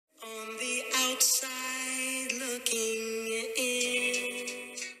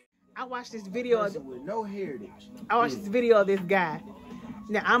watched this video with no heritage. I watched this video of this guy.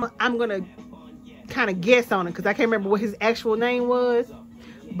 Now I'm gonna kind of guess on it because I can't remember what his actual name was.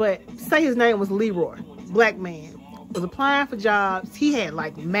 But say his name was Leroy, black man, was applying for jobs. He had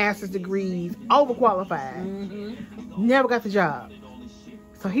like master's degrees, overqualified, never got the job.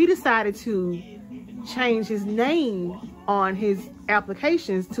 So he decided to change his name on his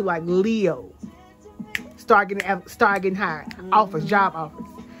applications to like Leo. Start getting hired, offers, job offers.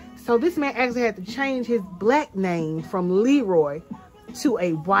 So this man actually had to change his black name from Leroy to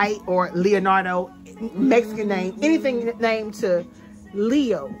a white or Leonardo Mexican name, anything named to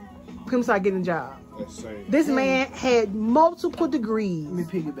Leo. For him to start getting a job. This man had multiple degrees. Let me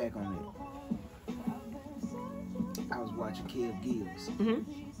piggyback on that. I was watching Kev Gills.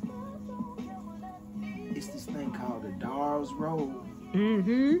 It's this thing called the Dawes Road.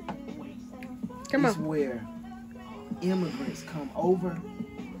 It's where immigrants come over,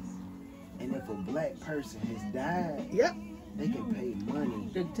 and if a black person has died, they can pay money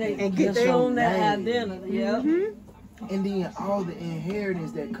to take and get their own identity. And then all the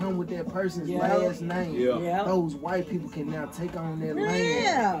inheritance that come with that person's last name, those white people can now take on their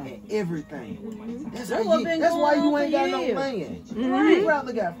land and everything. That's why you ain't got no land. You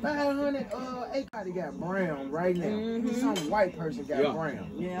probably got 500 acres. Got brown right now. Some white person got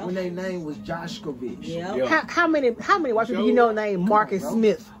brown when their name was Joshkovich. How many white people you know named Marcus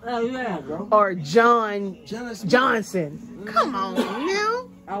Smith? Or John Johnson? Come on now.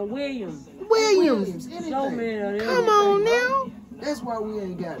 Williams. So many. Come on now. That's why we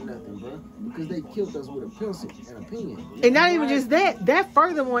ain't got nothing, bro. Because they killed us with a pencil and a pen. And not even just that. That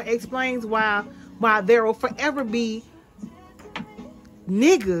furthermore explains why there will forever be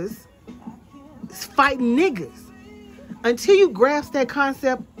niggas fighting niggas. Until you grasp that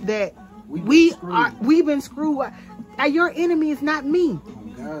concept that we've been screwed. Your enemy is not me.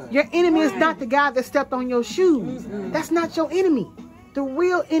 Oh, your enemy is not the guy that stepped on your shoes. That's not your enemy. The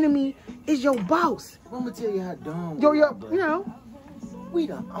real enemy is your boss. I'm gonna tell you how dumb we we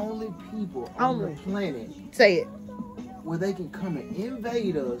the only people on the planet where they can come and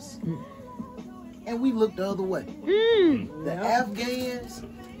invade us and we look the other way. The Afghans,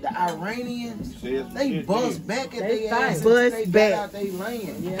 the Iranians, they bust back at their ass and they got out their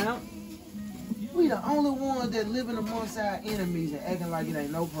land. We the only ones that living amongst our enemies and acting like it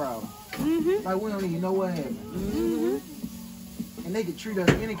ain't no problem. Like we don't even know what happened. And they can treat us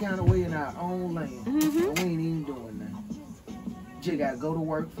any kind of way in our own land. And we ain't even doing that. Just gotta go to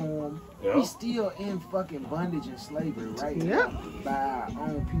work for them. We still in fucking bondage and slavery right now by our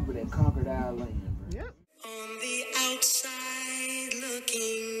own people that conquered our land. On the outside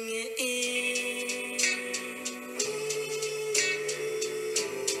looking